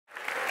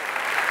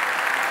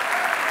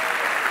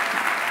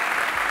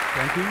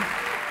Thank you.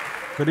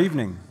 Good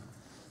evening,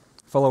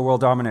 fellow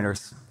world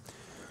dominators.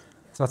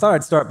 So I thought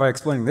I'd start by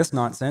explaining this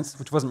nonsense,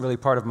 which wasn't really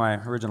part of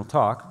my original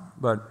talk,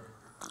 but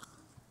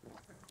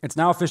it's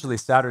now officially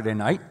Saturday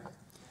night,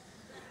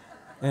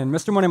 and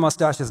Mr. Money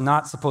Mustache is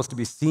not supposed to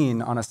be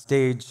seen on a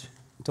stage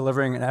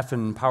delivering an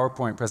effing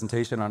PowerPoint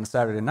presentation on a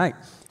Saturday night.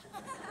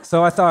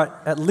 So I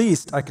thought at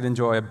least I could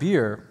enjoy a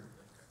beer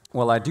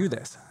while I do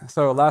this.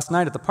 So last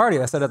night at the party,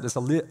 I set up this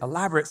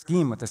elaborate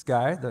scheme with this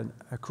guy,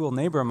 a cool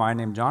neighbor of mine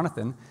named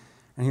Jonathan,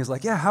 and he was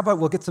like, yeah, how about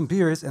we'll get some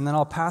beers, and then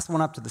I'll pass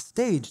one up to the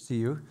stage to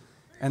you,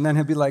 and then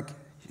he'll be like,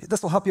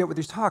 this will help you out with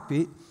your talk,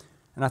 Pete.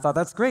 And I thought,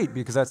 that's great,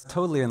 because that's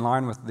totally in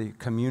line with the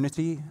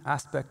community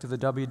aspect of the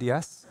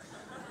WDS.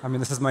 I mean,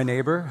 this is my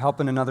neighbor,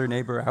 helping another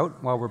neighbor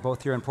out while we're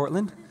both here in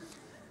Portland.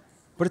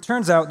 But it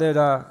turns out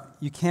that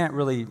you can't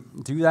really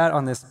do that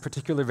on this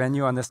particular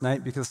venue on this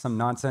night because of some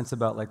nonsense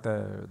about like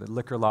the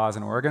liquor laws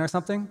in Oregon or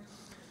something.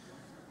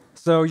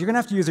 So you're going to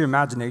have to use your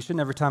imagination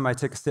every time I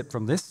take a sip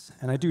from this,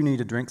 and I do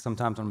need a drink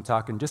sometimes when I'm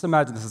talking. Just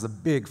imagine this is a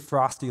big,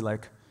 frosty,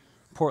 like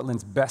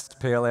Portland's best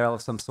pale ale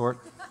of some sort,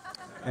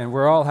 and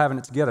we're all having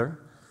it together.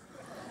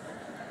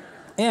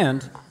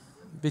 And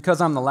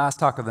because I'm the last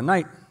talk of the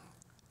night,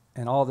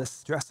 and all this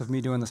stress of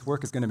me doing this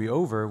work is going to be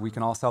over, we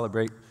can all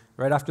celebrate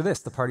right after this.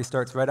 The party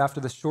starts right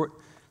after this short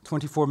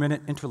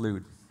 24-minute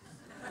interlude.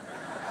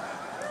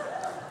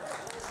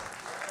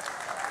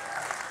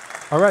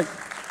 All right.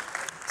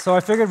 So I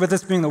figured with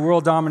this being the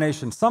World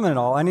Domination Summit and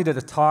all, I needed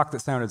a talk that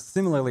sounded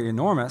similarly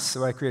enormous,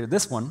 so I created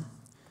this one,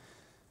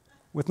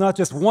 with not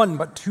just one,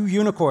 but 2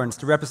 unicorns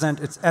to represent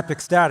its epic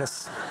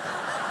status.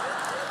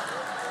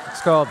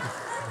 It's called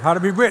How to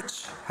Be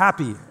Rich,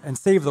 Happy, and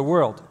Save the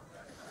World,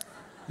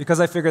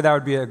 because I figured that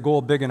would be a goal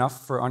big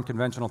enough for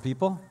unconventional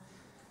people.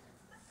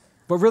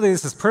 But really,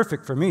 this is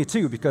perfect for me,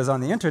 too, because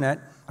on the internet,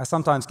 I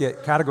sometimes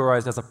get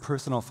categorized as a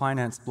personal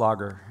finance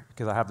blogger,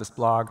 because I have this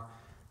blog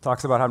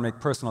talks about how to make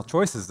personal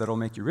choices that'll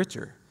make you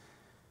richer.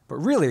 But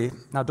really,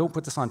 now don't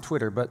put this on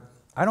Twitter, but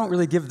I don't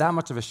really give that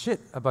much of a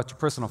shit about your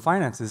personal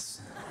finances.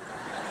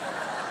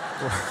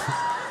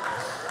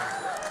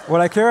 What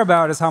I care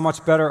about is how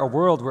much better a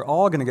world we're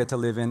all going to get to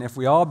live in if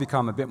we all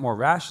become a bit more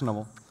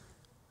rational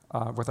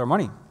with our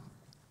money.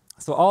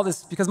 So all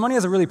this, because money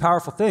is a really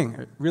powerful thing.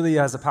 It really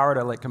has the power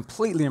to like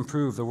completely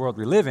improve the world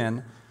we live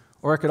in,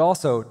 or it could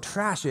also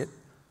trash it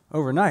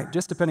overnight,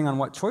 just depending on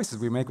what choices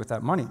we make with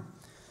that money.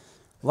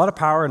 A lot of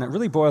power, and it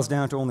really boils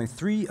down to only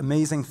 3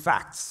 amazing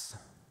facts.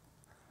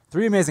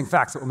 3 amazing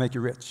facts that will make you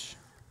rich.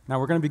 Now,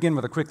 we're going to begin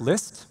with a quick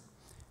list,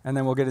 and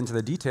then we'll get into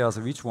the details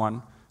of each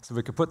one so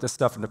we can put this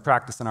stuff into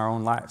practice in our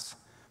own lives.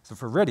 So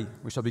if we're ready,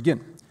 we shall begin.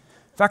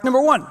 Fact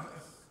number 1,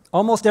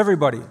 almost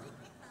everybody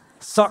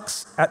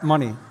sucks at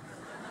money.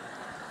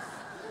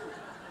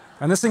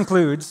 And this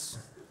includes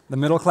the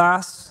middle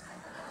class,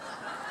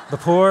 the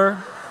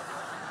poor,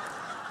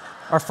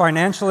 our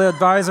financial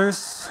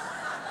advisors.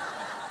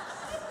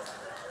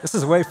 This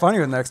is way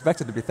funnier than I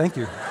expected to be, thank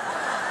you.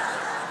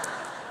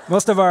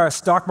 Most of our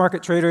stock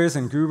market traders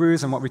and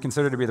gurus and what we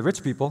consider to be the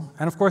rich people,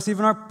 and of course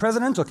even our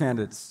presidential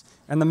candidates,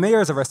 and the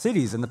mayors of our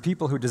cities, and the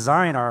people who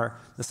design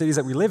the cities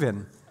that we live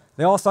in,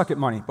 they all suck at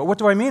money. But what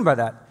do I mean by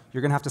that?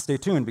 You're going to have to stay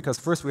tuned, because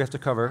first we have to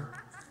cover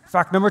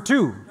fact number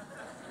 2.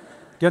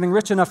 Getting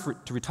rich enough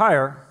to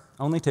retire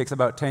only takes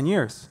about 10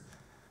 years.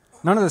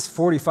 None of this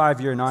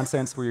 45-year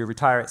nonsense where you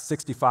retire at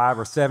 65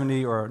 or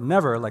 70 or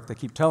never, like they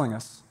keep telling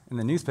us in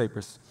the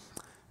newspapers.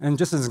 And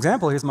just as an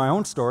example, here's my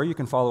own story. You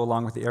can follow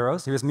along with the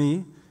arrows. Here's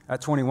me at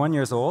 21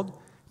 years old,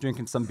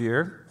 drinking some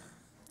beer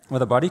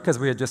with a buddy because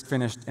we had just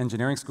finished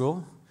engineering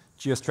school.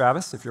 Cheers,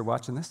 Travis, if you're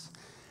watching this.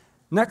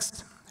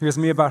 Next, here's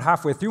me about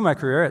halfway through my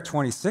career at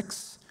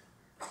 26,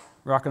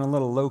 rocking a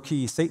little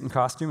low-key Satan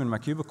costume in my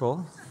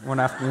cubicle one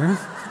afternoon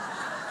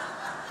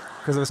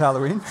because it was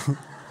Halloween.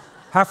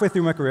 Halfway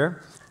through my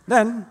career.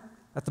 Then,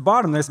 at the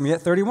bottom, there's me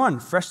at 31,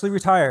 freshly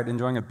retired,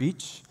 enjoying a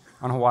beach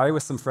on Hawaii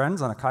with some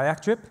friends on a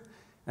kayak trip.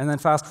 And then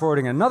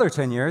fast-forwarding another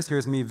 10 years,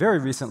 here's me very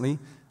recently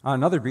on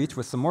another beach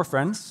with some more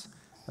friends,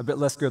 a bit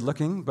less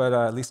good-looking, but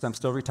at least I'm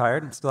still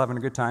retired. I'm still having a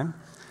good time.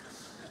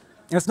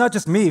 And it's not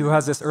just me who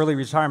has this early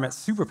retirement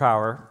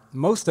superpower.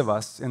 Most of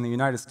us in the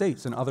United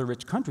States and other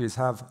rich countries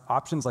have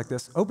options like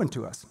this open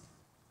to us.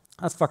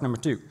 That's fact number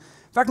 2.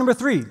 Fact number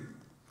 3,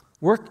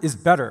 work is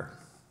better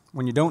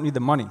when you don't need the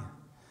money.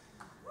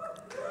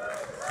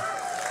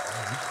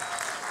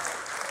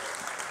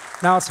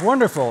 Now, it's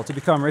wonderful to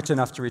become rich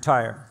enough to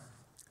retire.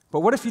 But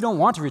what if you don't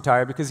want to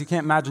retire because you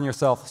can't imagine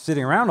yourself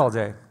sitting around all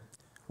day?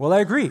 Well, I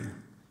agree.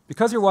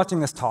 Because you're watching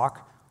this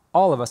talk,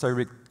 all of us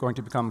are going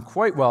to become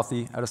quite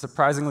wealthy at a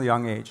surprisingly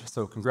young age,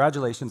 so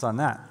congratulations on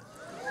that.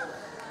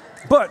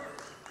 But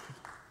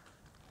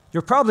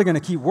you're probably going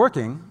to keep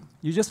working.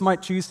 You just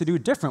might choose to do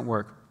different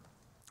work.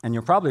 And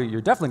you're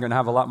definitely going to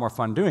have a lot more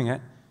fun doing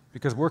it,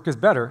 because work is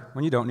better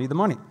when you don't need the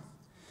money.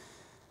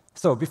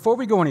 So before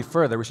we go any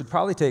further, we should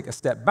probably take a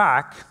step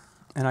back,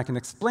 and I can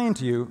explain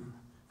to you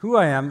who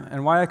I am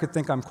and why I could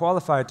think I'm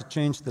qualified to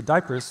change the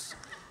diapers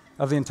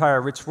of the entire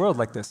rich world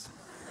like this.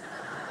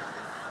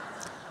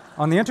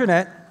 On the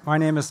internet, my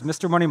name is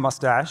Mr. Money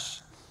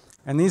Mustache,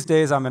 And these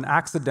days, I'm an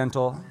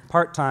accidental,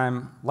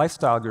 part-time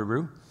lifestyle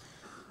guru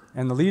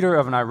and the leader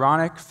of an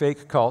ironic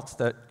fake cult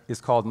that is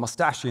called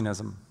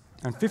Mustachianism.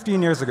 And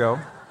 15 years ago,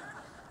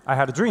 I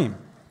had a dream.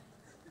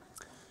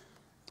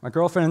 My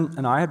girlfriend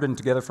and I had been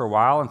together for a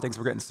while, and things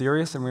were getting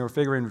serious, and we were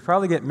figuring we'd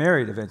probably get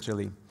married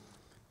eventually,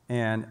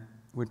 and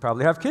we'd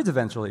probably have kids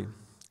eventually.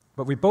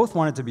 But we both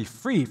wanted to be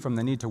free from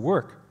the need to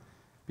work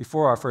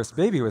before our first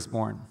baby was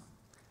born.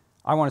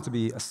 I wanted to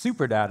be a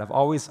super dad. I've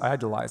always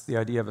idolized the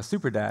idea of a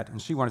super dad,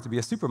 and she wanted to be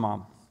a super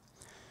mom.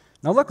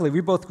 Now, luckily,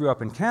 we both grew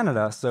up in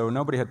Canada, so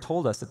nobody had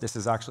told us that this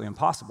is actually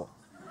impossible.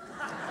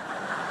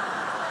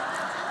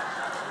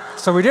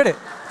 So we did it.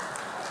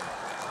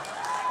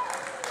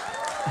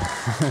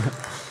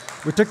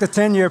 We took the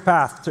 10-year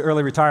path to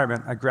early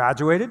retirement. I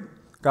graduated,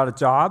 got a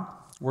job,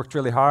 worked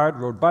really hard,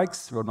 rode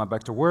bikes, rode my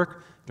bike to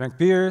work, drank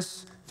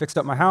beers, fixed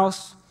up my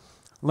house,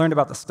 learned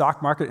about the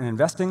stock market and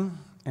investing,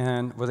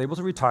 and was able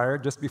to retire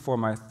just before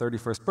my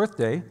 31st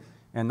birthday,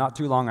 and not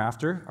too long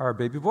after, our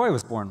baby boy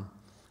was born.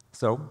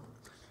 So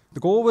the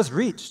goal was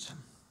reached.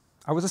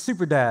 I was a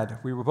super dad.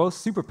 We were both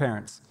super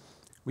parents.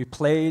 We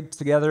played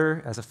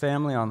together as a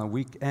family on the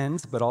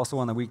weekends, but also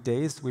on the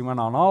weekdays. We went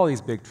on all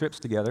these big trips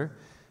together.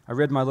 I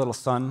read my little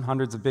son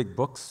hundreds of big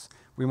books.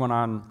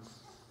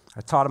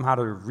 I taught him how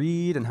to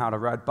read and how to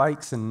ride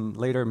bikes, and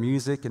later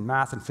music and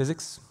math and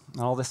physics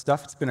and all this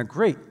stuff. It's been a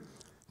great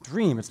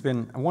dream. It's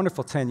been a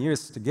wonderful 10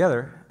 years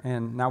together,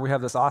 and now we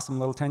have this awesome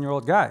little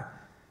 10-year-old guy.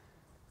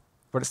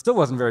 But it still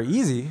wasn't very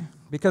easy,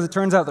 because it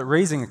turns out that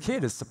raising a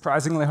kid is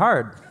surprisingly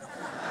hard.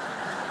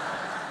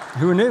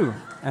 Who knew?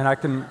 And I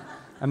can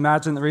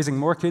imagine that raising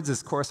more kids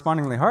is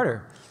correspondingly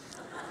harder.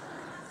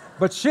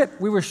 But shit,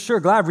 we were sure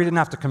glad we didn't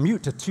have to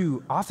commute to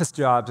 2 office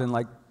jobs and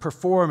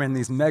perform in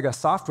these mega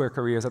software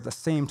careers at the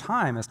same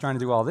time as trying to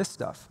do all this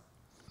stuff.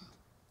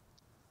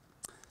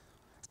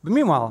 But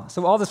meanwhile,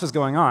 so all this was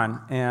going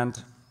on,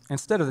 and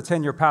instead of the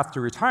 10-year path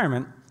to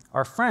retirement,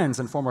 our friends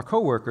and former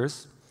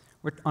coworkers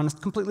were on a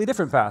completely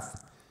different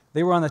path.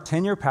 They were on the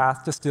 10-year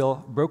path to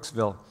still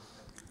Brokesville.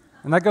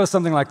 And that goes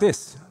something like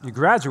this. You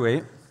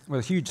graduate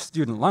with huge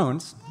student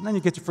loans, and then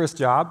you get your first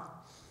job,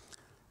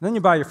 then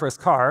you buy your first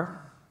car,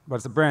 but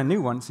it's a brand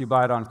new one, so you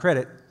buy it on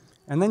credit,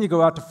 and then you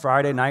go out to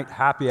Friday night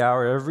happy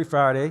hour every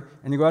Friday,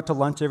 and you go out to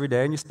lunch every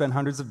day, and you spend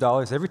hundreds of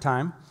dollars every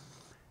time.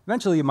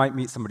 Eventually, you might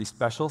meet somebody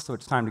special, so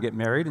it's time to get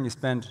married, and you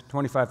spend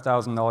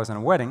 $25,000 on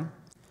a wedding.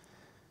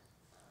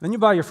 Then you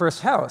buy your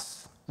first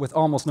house with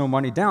almost no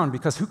money down,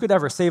 because who could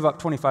ever save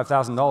up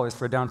 $25,000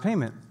 for a down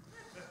payment?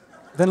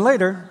 Then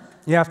later,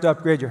 you have to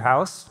upgrade your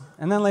house,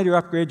 and then later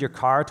upgrade your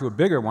car to a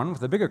bigger one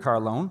with a bigger car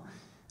loan,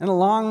 and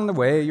along the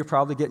way, you're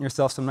probably getting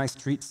yourself some nice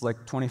treats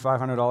like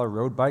 $2,500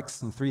 road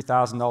bikes and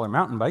 $3,000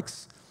 mountain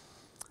bikes.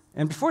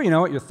 And before you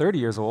know it, you're 30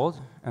 years old,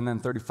 and then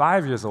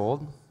 35 years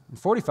old, and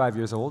 45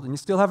 years old, and you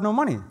still have no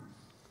money.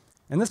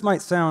 And this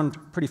might sound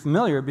pretty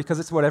familiar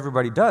because it's what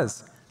everybody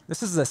does.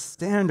 This is a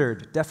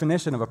standard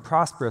definition of a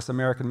prosperous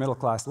American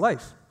middle-class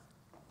life.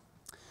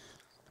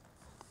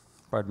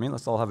 Pardon me,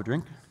 let's all have a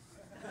drink.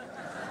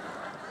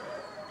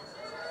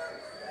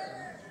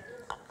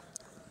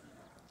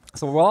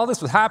 So while all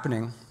this was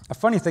happening, a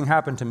funny thing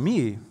happened to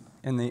me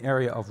in the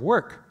area of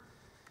work.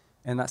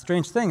 And that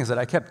strange thing is that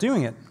I kept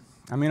doing it.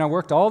 I mean, I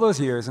worked all those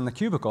years in the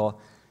cubicle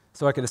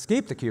so I could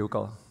escape the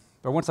cubicle.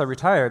 But once I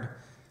retired,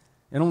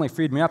 it only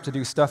freed me up to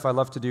do stuff I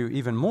love to do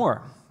even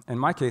more. In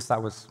my case,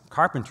 that was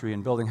carpentry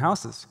and building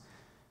houses.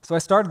 So I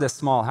started this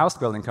small house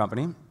building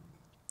company,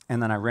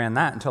 and then I ran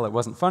that until it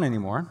wasn't fun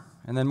anymore.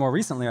 And then more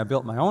recently, I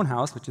built my own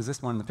house, which is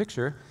this one in the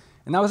picture,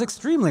 and that was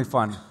extremely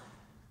fun.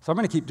 So I'm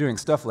going to keep doing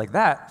stuff like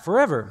that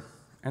forever.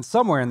 And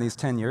somewhere in these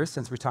 10 years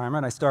since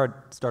retirement, I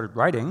started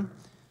writing,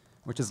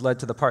 which has led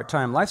to the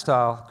part-time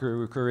lifestyle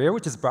guru career,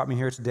 which has brought me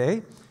here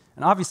today.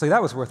 And obviously,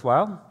 that was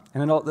worthwhile.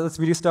 And it lets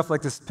me do stuff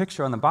like this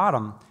picture on the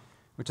bottom,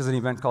 which is an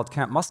event called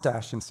Camp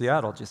Mustache in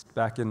Seattle, just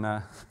back in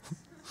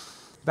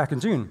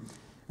June.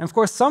 And of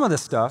course, some of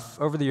this stuff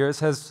over the years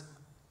has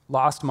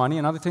lost money,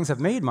 and other things have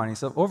made money.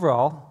 So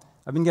overall,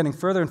 I've been getting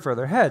further and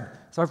further ahead.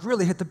 So I've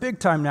really hit the big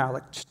time now,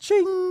 like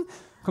cha-ching!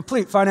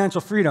 Complete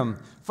financial freedom.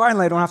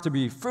 Finally, I don't have to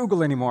be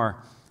frugal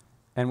anymore.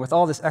 And with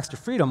all this extra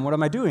freedom, what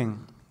am I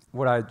doing?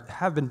 What I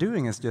have been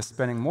doing is just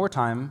spending more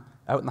time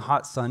out in the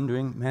hot sun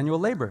doing manual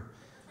labor.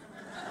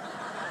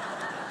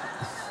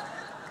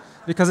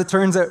 Because it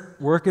turns out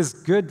work is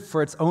good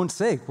for its own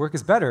sake. Work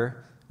is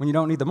better when you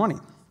don't need the money.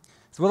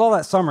 So with all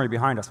that summary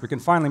behind us, we can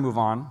finally move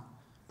on,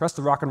 press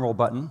the rock and roll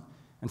button,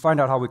 and find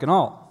out how we can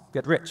all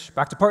get rich.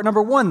 Back to part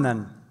number 1,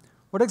 then.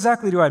 What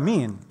exactly do I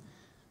mean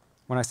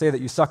when I say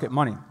that you suck at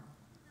money?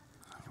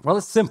 Well,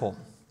 it's simple.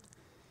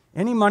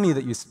 Any money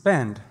that you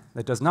spend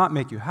that does not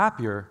make you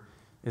happier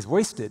is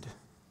wasted.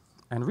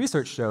 And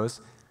research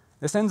shows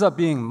this ends up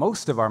being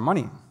most of our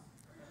money.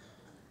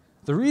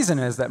 The reason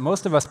is that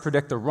most of us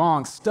predict the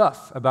wrong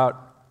stuff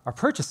about our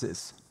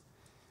purchases.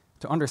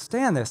 To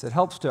understand this,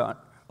 a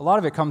lot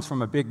of it comes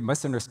from a big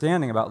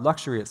misunderstanding about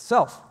luxury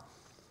itself.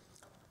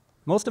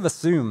 Most of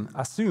us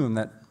assume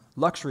that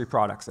luxury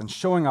products and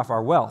showing off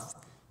our wealth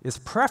is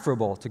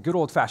preferable to good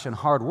old-fashioned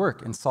hard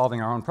work in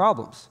solving our own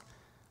problems.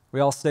 We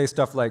all say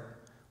stuff like,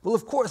 well,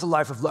 of course a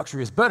life of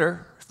luxury is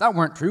better. If that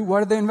weren't true, why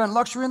did they invent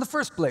luxury in the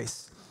first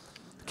place?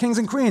 The kings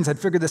and queens had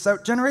figured this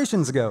out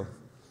generations ago.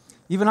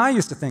 Even I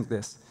used to think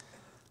this.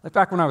 Like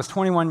back when I was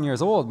 21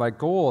 years old, my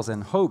goals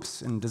and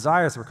hopes and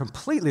desires were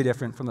completely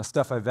different from the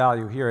stuff I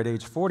value here at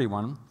age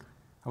 41.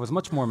 I was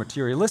much more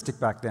materialistic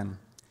back then.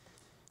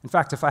 In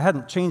fact, if I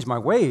hadn't changed my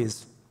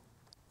ways,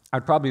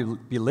 I'd probably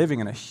be living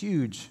in a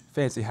huge,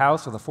 fancy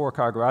house with a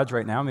 4-car garage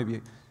right now,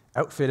 maybe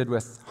outfitted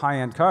with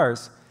high-end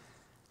cars.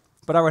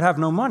 But I would have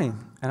no money,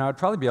 and I would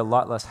probably be a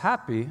lot less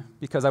happy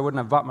because I wouldn't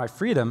have bought my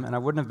freedom, and I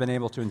wouldn't have been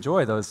able to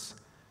enjoy those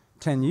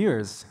 10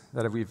 years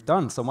that we've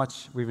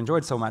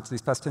enjoyed so much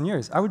these past 10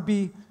 years. I would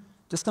be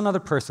just another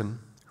person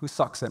who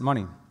sucks at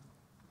money.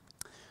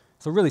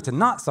 So really, to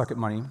not suck at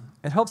money,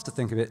 it helps to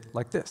think of it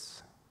like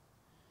this.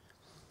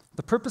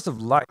 The purpose of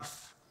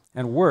life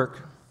and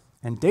work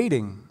and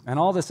dating and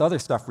all this other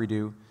stuff we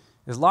do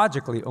is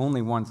logically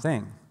only one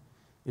thing.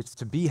 It's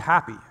to be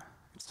happy.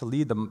 It's to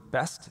lead the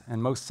best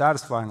and most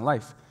satisfying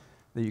life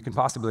that you can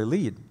possibly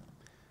lead.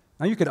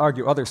 Now, you could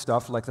argue other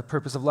stuff, like the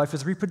purpose of life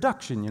is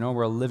reproduction.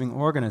 We're a living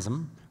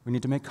organism. We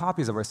need to make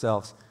copies of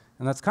ourselves.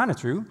 And that's kind of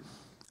true.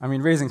 I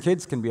mean, raising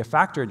kids can be a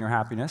factor in your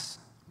happiness,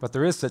 but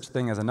there is such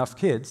thing as enough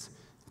kids.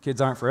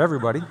 Kids aren't for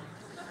everybody.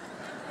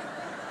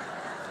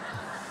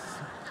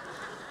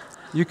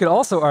 You could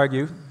also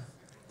argue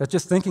that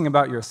just thinking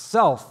about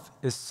yourself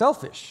is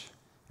selfish,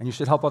 and you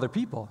should help other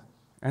people.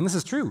 And this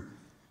is true.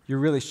 You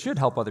really should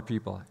help other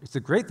people. It's a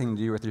great thing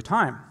to do with your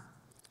time.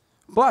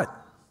 But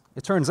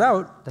it turns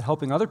out that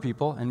helping other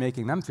people and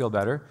making them feel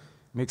better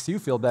makes you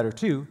feel better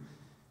too,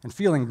 and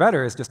feeling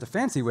better is just a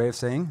fancy way of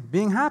saying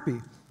being happy,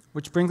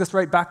 which brings us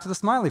right back to the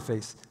smiley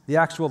face, the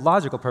actual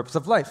logical purpose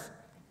of life.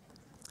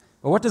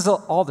 But what does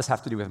all this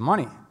have to do with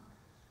money?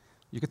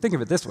 You could think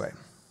of it this way.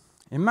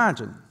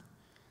 Imagine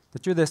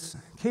that you're this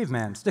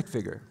caveman stick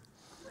figure.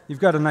 You've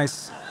got a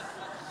nice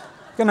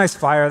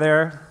fire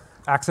there,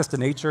 access to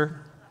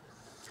nature.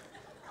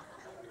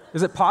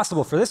 Is it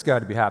possible for this guy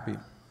to be happy?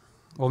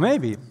 Well,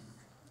 maybe.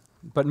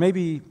 But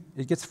maybe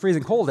it gets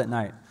freezing cold at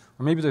night,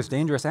 or maybe there's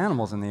dangerous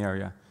animals in the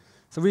area.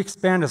 So we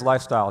expand his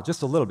lifestyle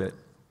just a little bit.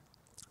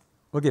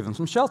 We'll give him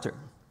some shelter.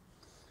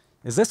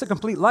 Is this a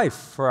complete life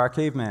for our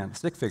caveman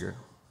stick figure?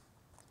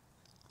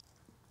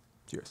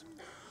 Cheers.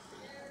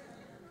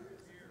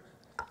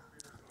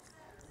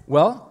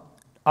 Well,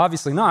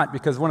 obviously not,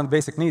 because one of the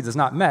basic needs is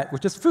not met,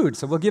 which is food,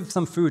 so we'll give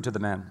some food to the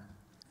man.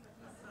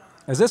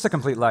 Is this a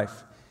complete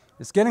life?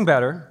 It's getting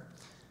better,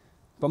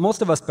 but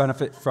most of us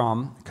benefit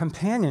from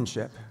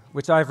companionship,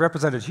 which I've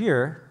represented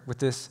here with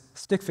this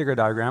stick figure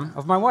diagram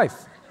of my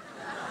wife.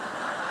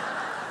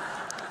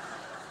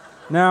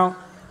 Now,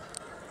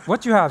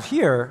 what you have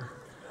here,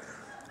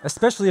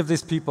 especially if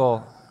these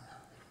people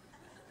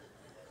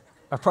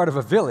are part of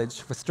a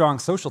village with strong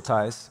social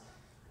ties,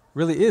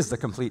 really is the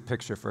complete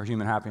picture for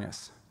human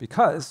happiness,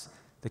 because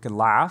they can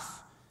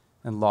laugh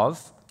and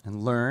love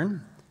and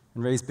learn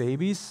and raise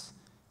babies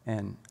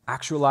and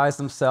actualize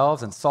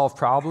themselves and solve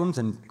problems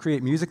and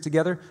create music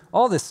together,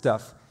 all this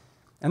stuff.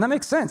 And that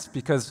makes sense,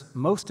 because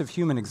most of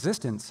human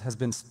existence has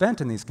been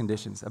spent in these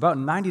conditions, about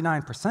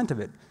 99% of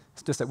it.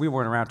 It's just that we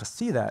weren't around to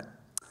see that.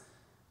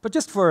 But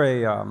just for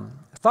a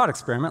thought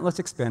experiment, let's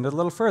expand it a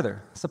little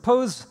further.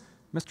 Suppose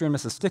Mr. and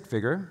Mrs.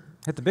 Stickfigure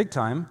hit the big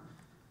time,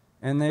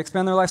 and they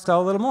expand their lifestyle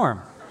a little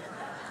more.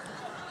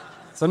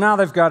 So now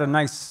they've got a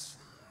nice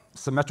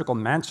symmetrical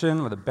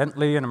mansion with a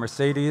Bentley and a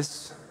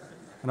Mercedes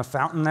and a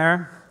fountain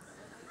there.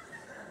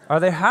 Are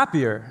they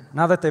happier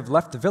now that they've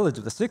left the village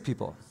of the sick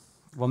people?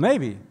 Well,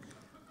 maybe,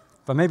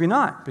 but maybe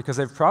not, because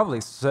they've probably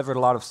severed a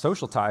lot of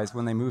social ties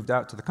when they moved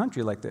out to the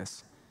country like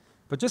this.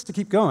 But just to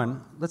keep going,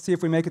 let's see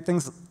if we make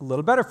things a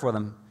little better for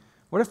them.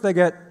 What if they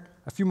get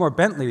a few more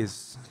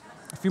Bentleys,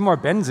 a few more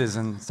Benzes,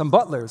 and some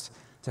butlers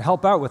to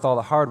help out with all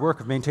the hard work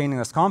of maintaining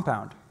this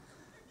compound?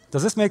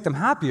 Does this make them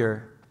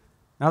happier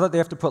now that they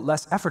have to put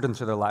less effort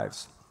into their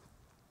lives?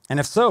 And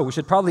if so, we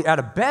should probably add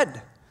a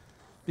bed,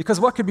 because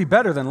what could be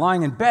better than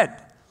lying in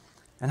bed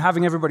and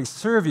having everybody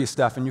serve you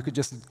stuff and you could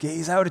just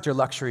gaze out at your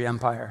luxury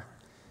empire?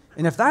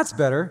 And if that's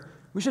better,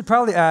 we should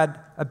probably add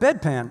a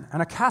bedpan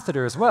and a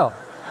catheter as well.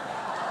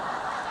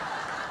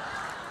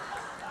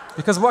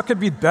 Because what could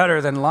be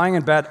better than lying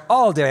in bed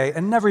all day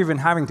and never even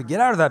having to get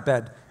out of that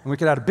bed? And we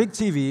could add a big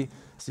TV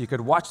so you could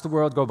watch the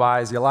world go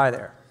by as you lie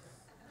there.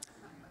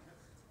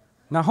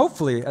 Now,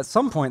 hopefully, at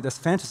some point, this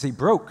fantasy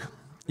broke,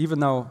 even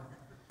though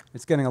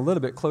it's getting a little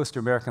bit close to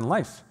American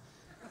life.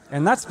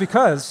 And that's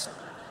because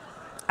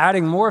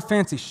adding more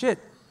fancy shit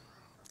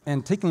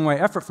and taking away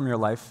effort from your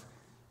life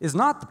is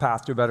not the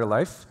path to a better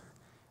life.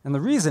 And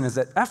the reason is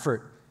that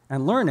effort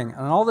and learning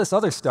and all this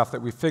other stuff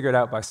that we've figured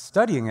out by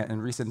studying it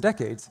in recent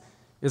decades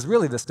is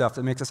really the stuff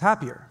that makes us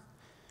happier.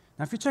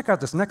 Now, if you check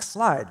out this next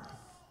slide,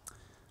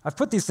 I've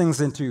put these things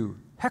into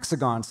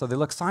hexagons so they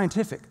look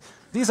scientific.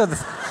 These are the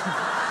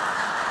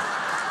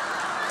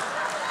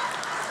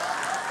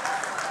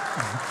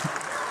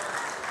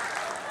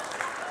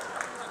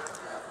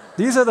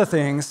these are the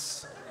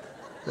things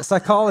the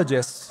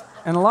psychologists,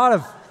 and a lot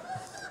of...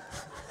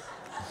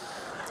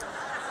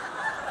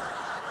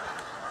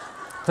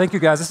 Thank you,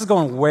 guys. This is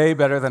going way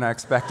better than I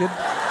expected.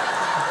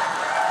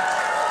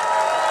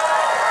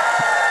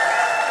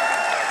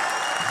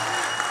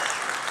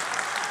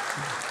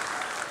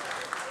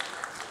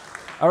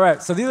 All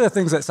right, so these are the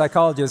things that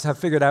psychologists have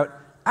figured out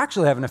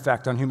actually have an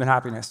effect on human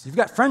happiness. You've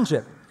got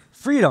friendship,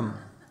 freedom,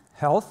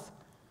 health,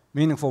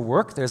 meaningful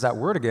work, there's that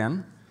word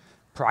again,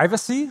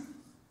 privacy,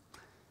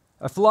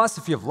 a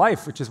philosophy of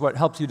life, which is what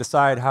helps you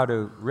decide how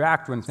to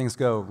react when things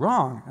go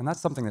wrong, and that's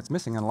something that's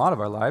missing in a lot of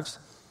our lives,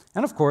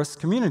 and of course,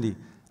 community,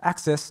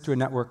 access to a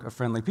network of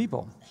friendly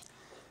people.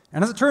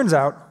 And as it turns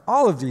out,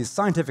 all of these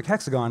scientific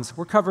hexagons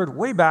were covered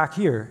way back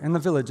here in the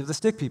village of the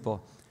stick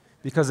people,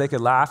 because they could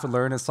laugh and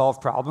learn and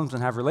solve problems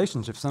and have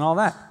relationships and all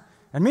that.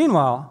 And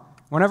meanwhile,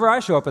 whenever I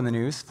show up in the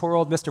news, poor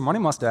old Mr. Money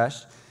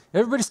Mustache,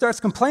 everybody starts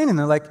complaining.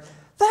 They're like,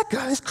 that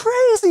guy's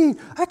crazy.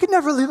 I could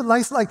never lead a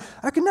life like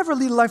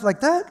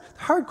that.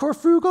 Hardcore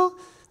frugal.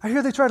 I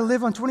hear they try to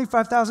live on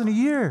 $25,000 a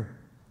year.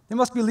 They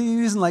must be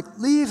using like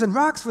leaves and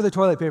rocks for their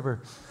toilet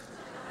paper,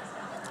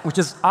 which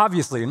is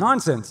obviously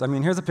nonsense. I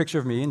mean, here's a picture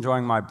of me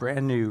enjoying my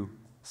brand new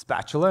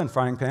spatula and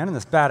frying pan in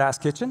this badass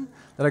kitchen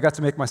that I got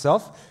to make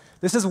myself.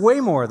 This is way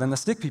more than the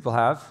stick people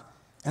have,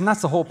 and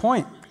that's the whole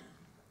point.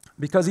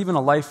 Because even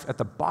a life at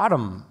the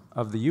bottom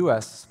of the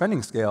US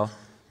spending scale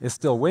is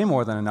still way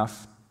more than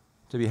enough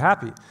to be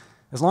happy,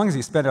 as long as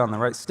you spend it on the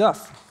right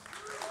stuff.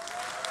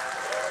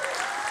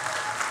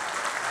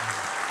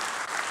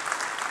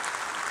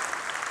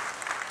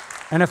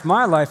 And if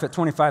my life at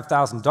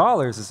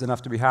 $25,000 is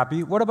enough to be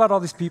happy, what about all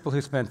these people who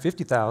spend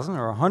 $50,000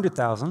 or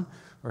 $100,000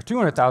 or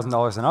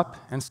 $200,000 and up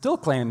and still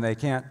claim they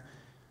can't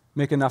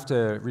make enough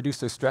to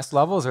reduce their stress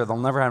levels, or they'll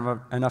never have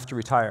enough to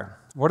retire?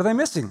 What are they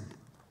missing?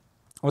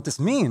 What this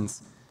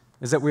means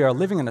is that we are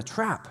living in a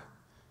trap.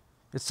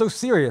 It's so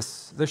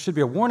serious, there should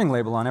be a warning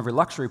label on every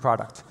luxury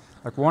product,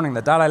 like warning,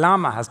 the Dalai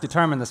Lama has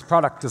determined this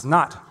product does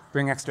not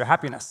bring extra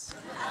happiness.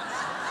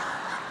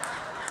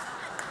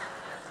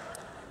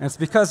 And it's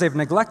because they've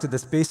neglected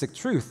this basic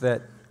truth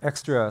that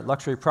extra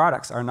luxury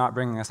products are not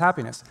bringing us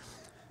happiness.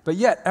 But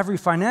yet, every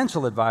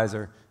financial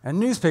advisor and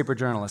newspaper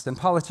journalist and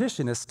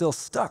politician is still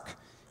stuck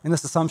in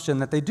this assumption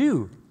that they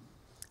do.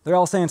 They're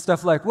all saying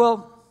stuff like,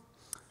 well,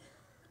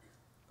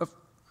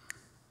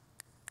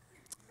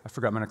 I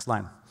forgot my next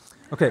line.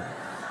 Okay.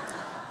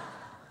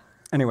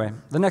 Anyway,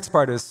 the next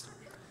part is,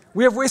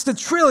 we have wasted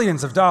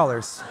trillions of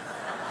dollars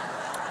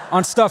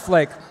on stuff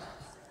like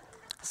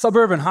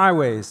suburban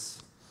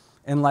highways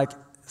and like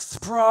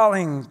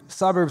sprawling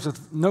suburbs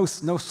with no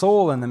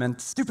soul in them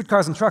and stupid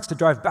cars and trucks to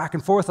drive back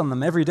and forth on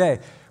them every day,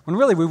 when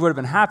really we would have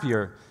been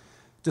happier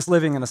just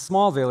living in a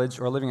small village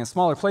or living in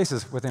smaller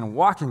places within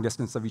walking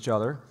distance of each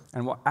other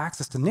and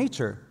access to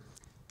nature.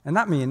 And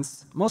that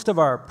means most of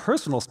our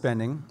personal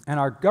spending and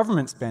our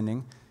government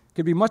spending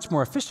could be much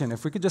more efficient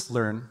if we could just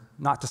learn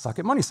not to suck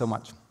at money so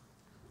much.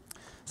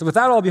 So with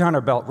that all behind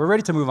our belt, we're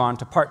ready to move on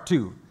to part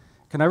 2.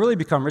 Can I really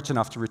become rich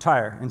enough to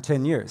retire in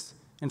 10 years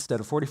instead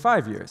of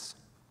 45 years?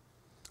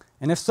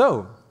 And if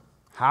so,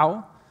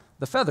 how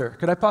the feather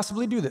could I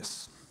possibly do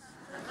this?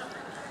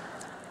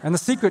 And the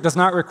secret does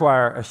not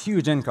require a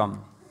huge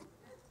income.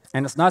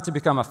 And it's not to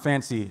become a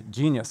fancy,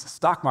 genius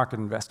stock market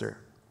investor.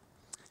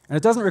 And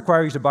it doesn't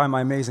require you to buy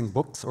my amazing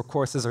books or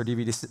courses or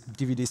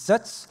DVD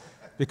sets,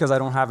 because I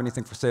don't have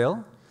anything for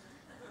sale.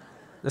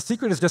 The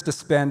secret is just to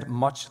spend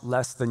much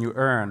less than you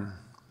earn.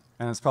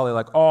 And it's probably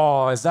like,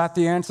 oh, is that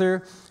the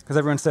answer? Because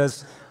everyone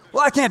says,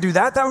 well, I can't do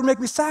that. That would make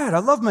me sad. I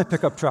love my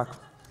pickup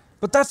truck.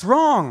 But that's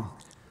wrong.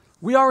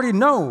 We already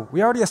know,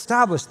 we already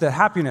established that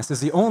happiness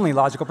is the only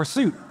logical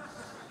pursuit.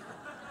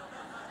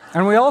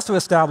 And we also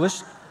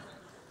established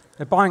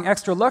that buying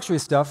extra luxury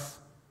stuff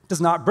does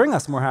not bring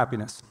us more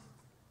happiness.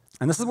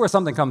 And this is where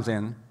something comes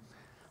in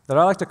that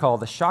I like to call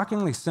the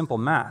shockingly simple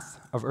math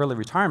of early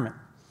retirement.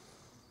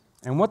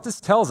 And what this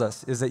tells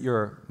us is that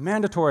your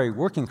mandatory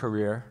working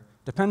career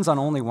depends on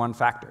only one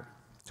factor.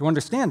 To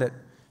understand it,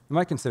 you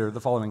might consider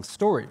the following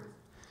story.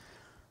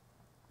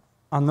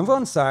 On the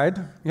one side,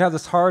 you have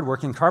this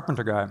hard-working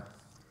carpenter guy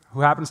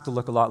who happens to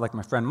look a lot like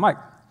my friend Mike.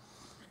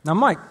 Now,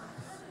 Mike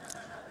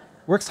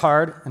works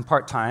hard and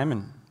part-time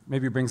and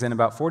maybe brings in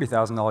about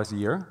 $40,000 a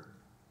year.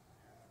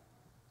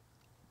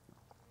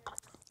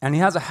 And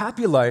he has a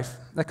happy life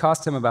that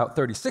costs him about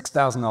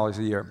 $36,000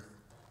 a year,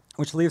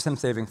 which leaves him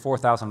saving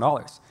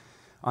 $4,000.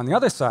 On the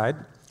other side,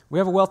 we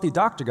have a wealthy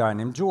doctor guy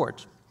named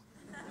George.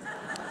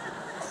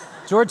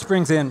 George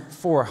brings in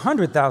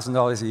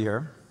 $400,000 a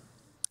year,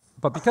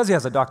 but because he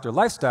has a doctor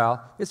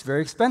lifestyle, it's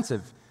very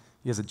expensive.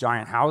 He has a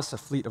giant house, a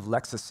fleet of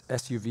Lexus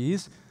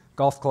SUVs,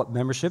 golf club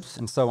memberships,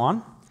 and so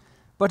on.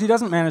 But he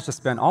doesn't manage to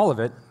spend all of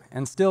it,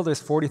 and still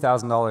there's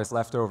 $40,000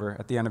 left over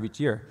at the end of each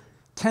year,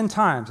 10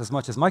 times as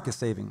much as Mike is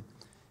saving.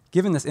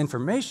 Given this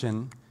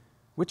information,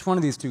 which one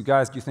of these two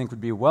guys do you think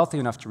would be wealthy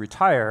enough to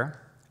retire,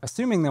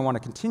 assuming they want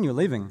to continue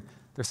living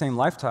their same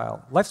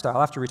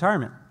lifestyle after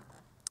retirement?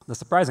 The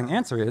surprising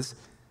answer is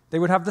they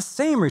would have the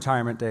same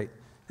retirement date,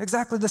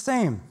 exactly the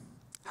same.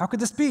 How could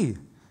this be?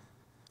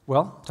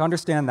 Well, to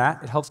understand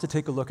that, it helps to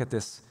take a look at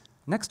this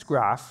next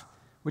graph,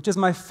 which is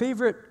my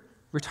favorite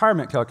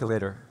retirement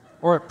calculator,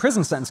 or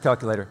prison sentence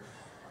calculator,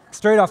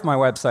 straight off my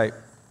website.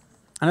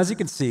 And as you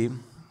can see,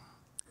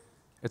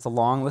 it's a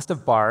long list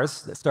of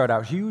bars that start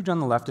out huge on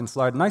the left and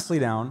slide nicely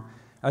down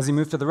as you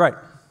move to the right.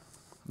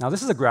 Now,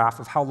 this is a graph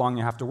of how long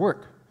you have to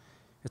work.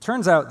 It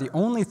turns out the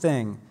only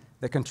thing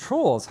that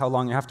controls how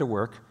long you have to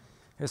work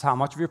is how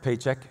much of your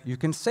paycheck you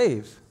can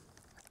save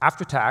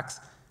after tax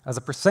as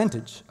a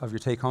percentage of your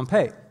take-home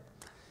pay.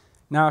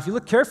 Now, if you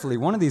look carefully,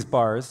 one of these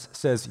bars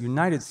says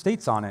United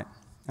States on it,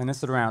 and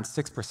it's at around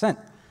 6%.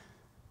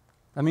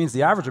 That means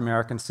the average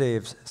American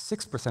saves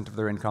 6% of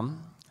their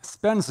income,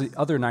 spends the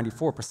other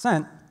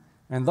 94%,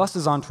 and thus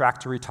is on track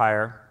to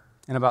retire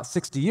in about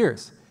 60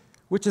 years,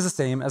 which is the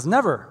same as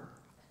never.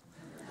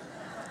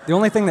 The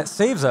only thing that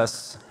saves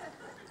us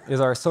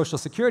is our Social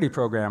Security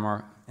program,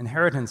 or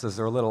inheritances,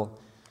 or little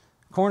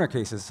corner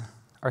cases.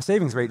 Our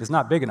savings rate is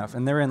not big enough,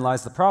 and therein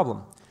lies the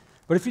problem.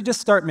 But if you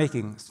just start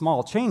making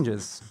small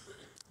changes,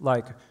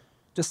 like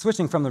just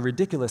switching from the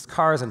ridiculous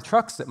cars and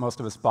trucks that most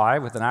of us buy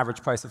with an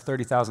average price of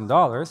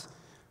 $30,000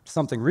 to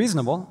something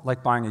reasonable,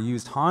 like buying a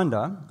used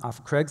Honda off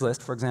of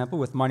Craigslist, for example,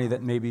 with money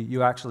that maybe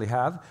you actually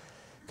have,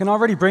 can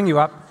already bring you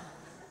up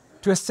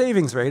to a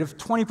savings rate of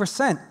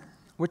 20%,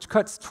 which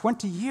cuts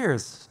 20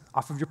 years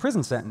off of your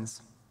prison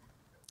sentence.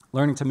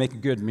 Learning to make a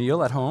good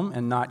meal at home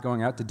and not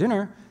going out to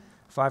dinner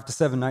 5 to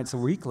 7 nights a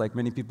week, like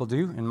many people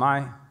do in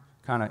my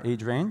kind of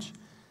age range,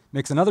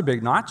 makes another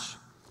big notch.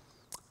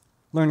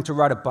 Learning to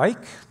ride a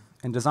bike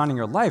and designing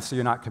your life so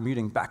you're not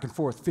commuting back and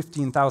forth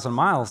 15,000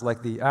 miles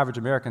like the average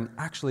American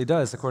actually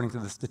does, according to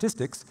the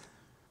statistics,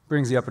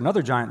 brings you up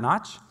another giant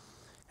notch.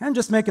 And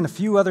just making a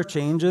few other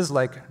changes,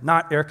 like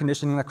not air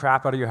conditioning the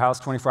crap out of your house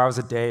 24 hours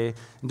a day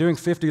and doing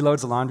 50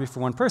 loads of laundry for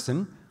one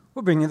person,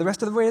 will bring you the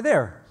rest of the way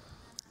there.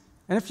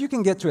 And if you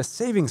can get to a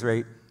savings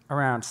rate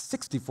around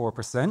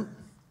 64%,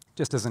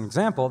 just as an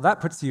example, that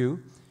puts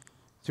you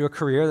to a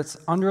career that's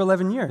under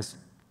 11 years.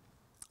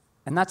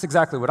 And that's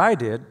exactly what I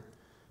did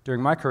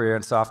during my career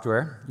in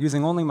software,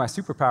 using only my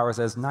superpowers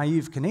as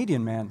naive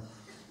Canadian man.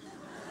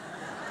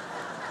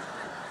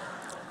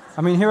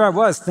 I mean, here I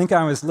was, thinking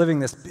I was living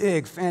this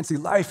big, fancy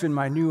life in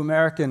my new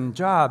American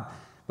job,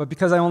 but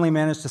because I only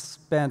managed to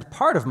spend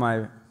part of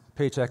my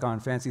paycheck on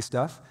fancy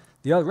stuff,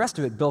 the rest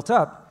of it built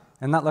up,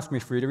 and that left me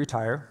free to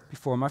retire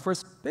before my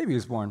first baby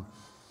was born.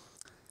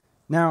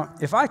 Now,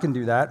 if I can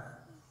do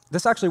that,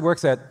 this actually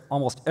works at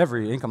almost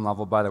every income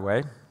level, by the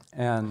way,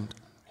 and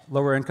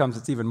lower incomes,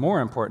 it's even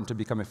more important to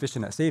become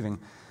efficient at saving.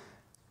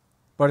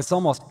 But it's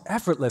almost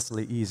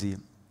effortlessly easy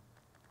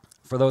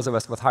for those of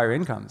us with higher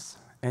incomes.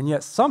 And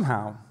yet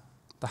somehow,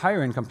 the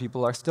higher income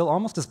people are still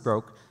almost as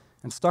broke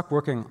and stuck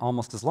working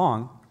almost as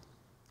long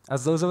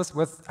as those of us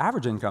with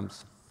average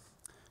incomes.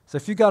 So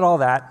if you got all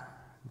that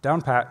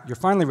down pat, you're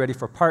finally ready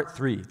for part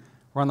 3.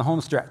 We're on the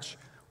home stretch.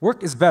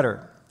 Work is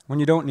better when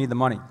you don't need the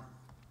money.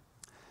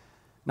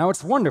 Now,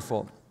 it's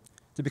wonderful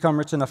to become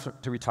rich enough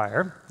to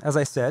retire, as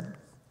I said.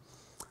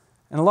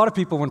 And a lot of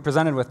people, when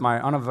presented with my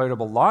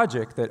unavoidable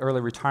logic that early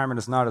retirement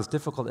is not as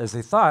difficult as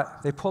they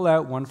thought, they pull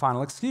out one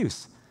final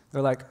excuse.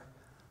 They're like,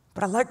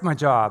 but I like my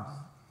job.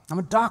 I'm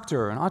a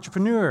doctor, an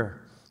entrepreneur,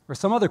 or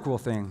some other cool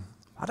thing.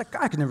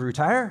 I could never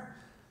retire.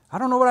 I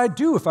don't know what I'd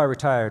do if I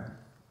retired.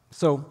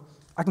 So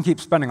I can keep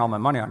spending all my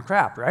money on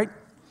crap, right?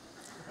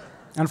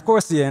 And of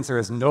course the answer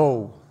is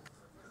no.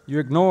 You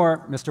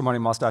ignore Mr. Money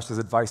Mustache's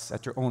advice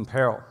at your own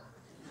peril.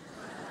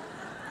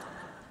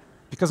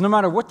 Because no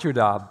matter what your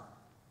job,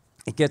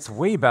 it gets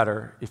way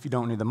better if you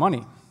don't need the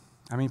money.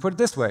 I mean, put it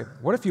this way.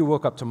 What if you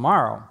woke up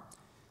tomorrow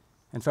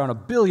and found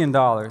 $1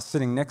 billion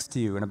sitting next to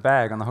you in a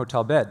bag on the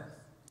hotel bed?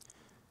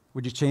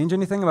 Would you change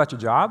anything about your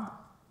job?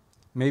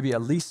 Maybe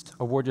at least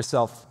award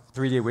yourself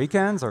 3-day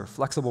weekends or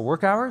flexible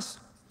work hours?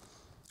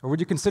 Or would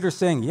you consider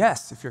saying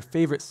yes if your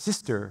favorite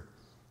sister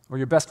or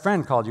your best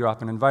friend called you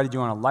up and invited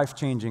you on a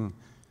life-changing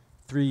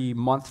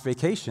 3-month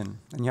vacation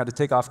and you had to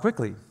take off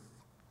quickly?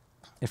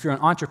 If you're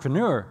an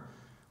entrepreneur,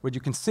 would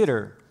you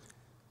consider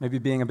maybe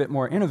being a bit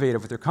more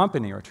innovative with your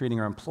company or treating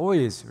your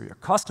employees or your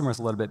customers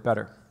a little bit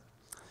better?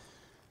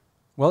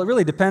 Well, it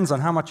really depends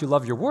on how much you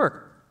love your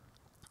work,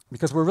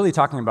 because we're really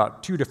talking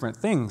about 2 different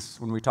things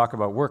when we talk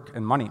about work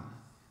and money.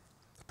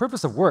 The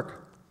purpose of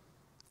work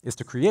is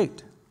to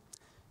create.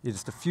 It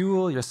is to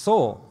fuel your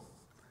soul,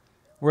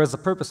 whereas the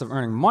purpose of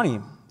earning money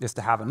is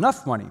to have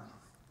enough money.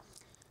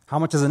 How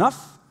much is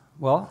enough?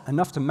 Well,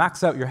 enough to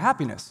max out your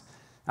happiness.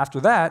 After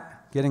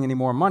that, getting any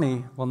more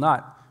money will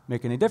not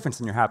make any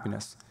difference in your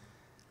happiness.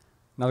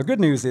 Now, the good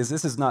news is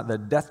this is not the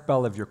death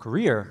bell of your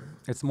career.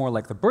 It's more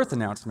like the birth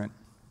announcement.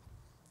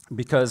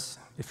 Because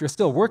if you're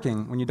still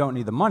working when you don't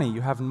need the money,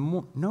 you have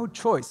no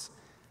choice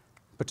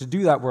but to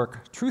do that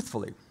work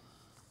truthfully.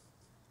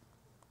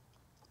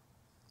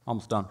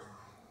 Almost done.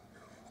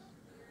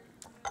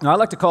 Now, I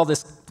like to call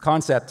this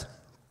concept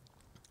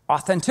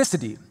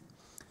authenticity.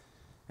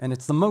 And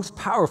it's the most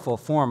powerful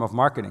form of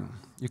marketing.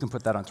 You can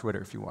put that on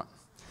Twitter if you want.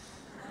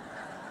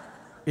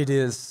 It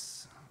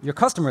is, your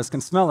customers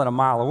can smell it a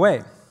mile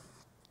away.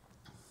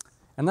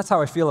 And that's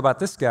how I feel about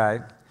this guy.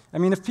 I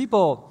mean, if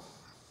people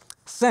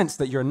sense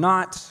that you're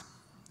not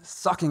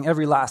sucking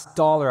every last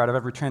dollar out of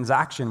every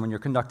transaction when you're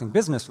conducting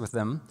business with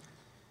them,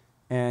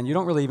 and you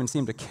don't really even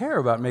seem to care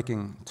about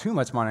making too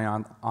much money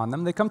on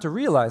them, they come to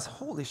realize,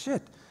 holy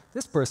shit,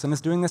 this person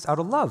is doing this out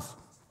of love.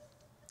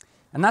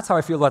 And that's how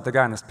I feel about the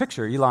guy in this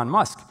picture, Elon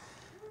Musk.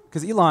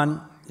 Because Elon,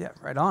 yeah,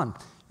 right on.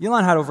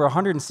 Elon had over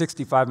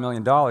 $165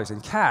 million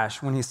in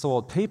cash when he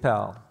sold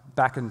PayPal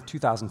back in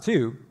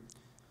 2002.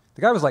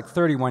 The guy was like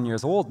 31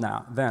 years old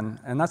then,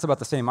 and that's about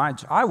the same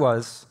age I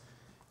was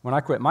when I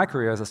quit my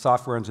career as a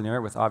software engineer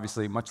with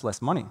obviously much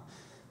less money.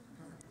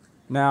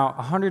 Now,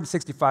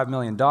 $165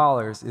 million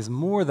is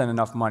more than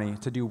enough money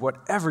to do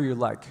whatever you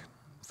like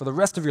for the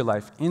rest of your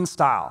life in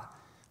style.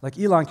 Like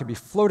Elon could be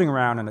floating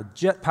around in a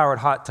jet-powered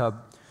hot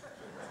tub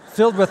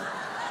filled with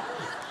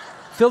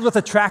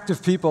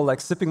attractive people like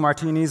sipping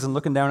martinis and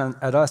looking down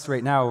at us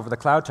right now over the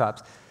cloud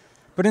tops.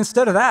 But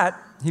instead of that,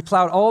 he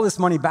plowed all this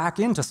money back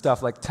into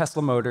stuff like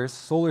Tesla Motors,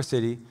 Solar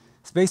City,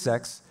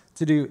 SpaceX,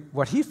 to do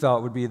what he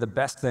felt would be the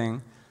best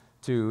thing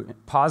to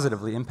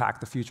positively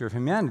impact the future of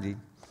humanity.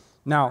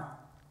 Now,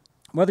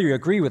 whether you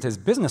agree with his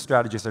business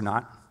strategies or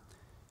not,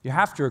 you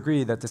have to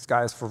agree that this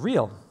guy is for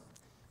real.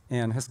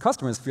 And his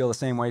customers feel the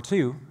same way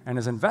too, and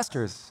his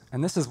investors.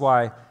 And this is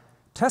why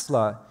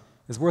Tesla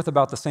is worth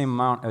about the same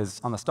amount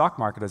on the stock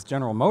market as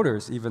General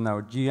Motors, even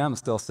though GM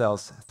still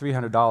sells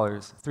 300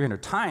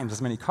 times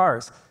as many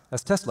cars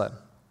as Tesla,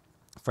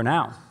 for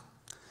now.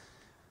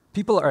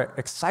 People are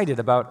excited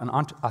about an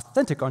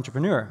authentic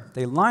entrepreneur.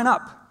 They line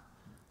up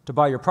to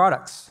buy your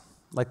products,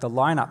 like the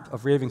lineup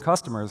of raving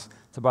customers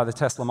to buy the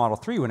Tesla Model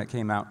 3 when it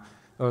came out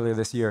earlier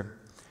this year.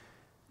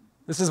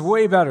 This is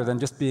way better than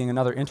just being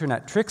another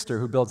internet trickster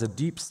who builds a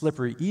deep,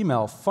 slippery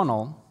email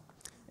funnel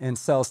and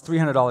sells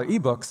 $300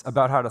 ebooks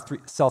about how to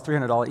sell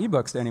 $300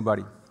 ebooks to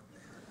anybody.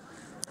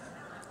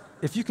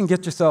 If you can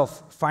get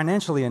yourself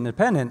financially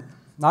independent,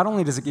 not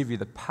only does it give you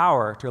the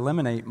power to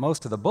eliminate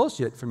most of the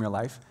bullshit from your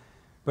life,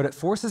 but it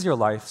forces your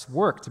life's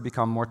work to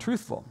become more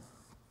truthful.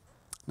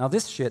 Now,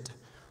 this shit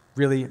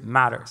really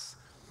matters.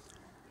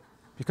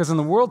 Because in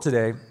the world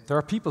today, there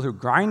are people who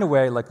grind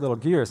away like little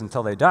gears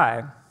until they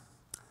die,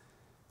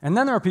 and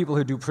then there are people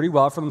who do pretty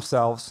well for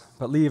themselves,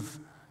 but leave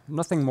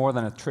nothing more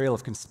than a trail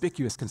of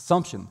conspicuous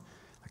consumption,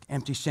 like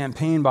empty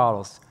champagne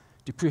bottles,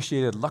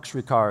 depreciated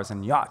luxury cars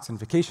and yachts and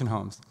vacation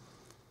homes.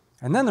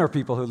 And then there are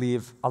people who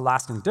leave a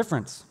lasting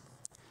difference.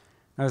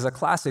 Now, there's a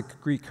classic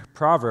Greek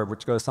proverb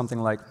which goes something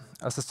like,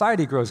 a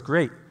society grows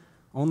great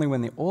only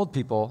when the old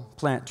people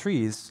plant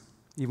trees,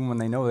 even when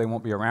they know they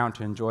won't be around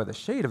to enjoy the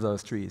shade of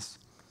those trees.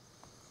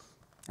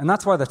 And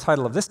that's why the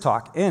title of this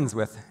talk ends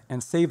with,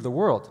 and save the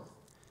world.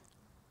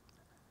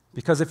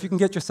 Because if you can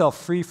get yourself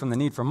free from the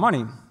need for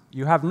money,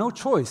 you have no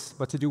choice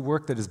but to do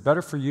work that is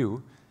better for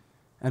you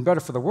and better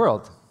for the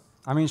world.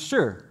 I mean,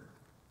 sure,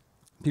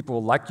 people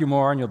will like you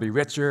more and you'll be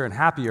richer and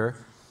happier,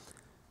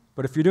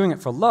 but if you're doing it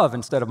for love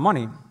instead of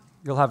money,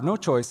 you'll have no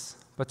choice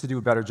but to do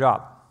a better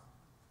job.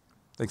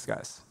 Thanks,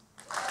 guys.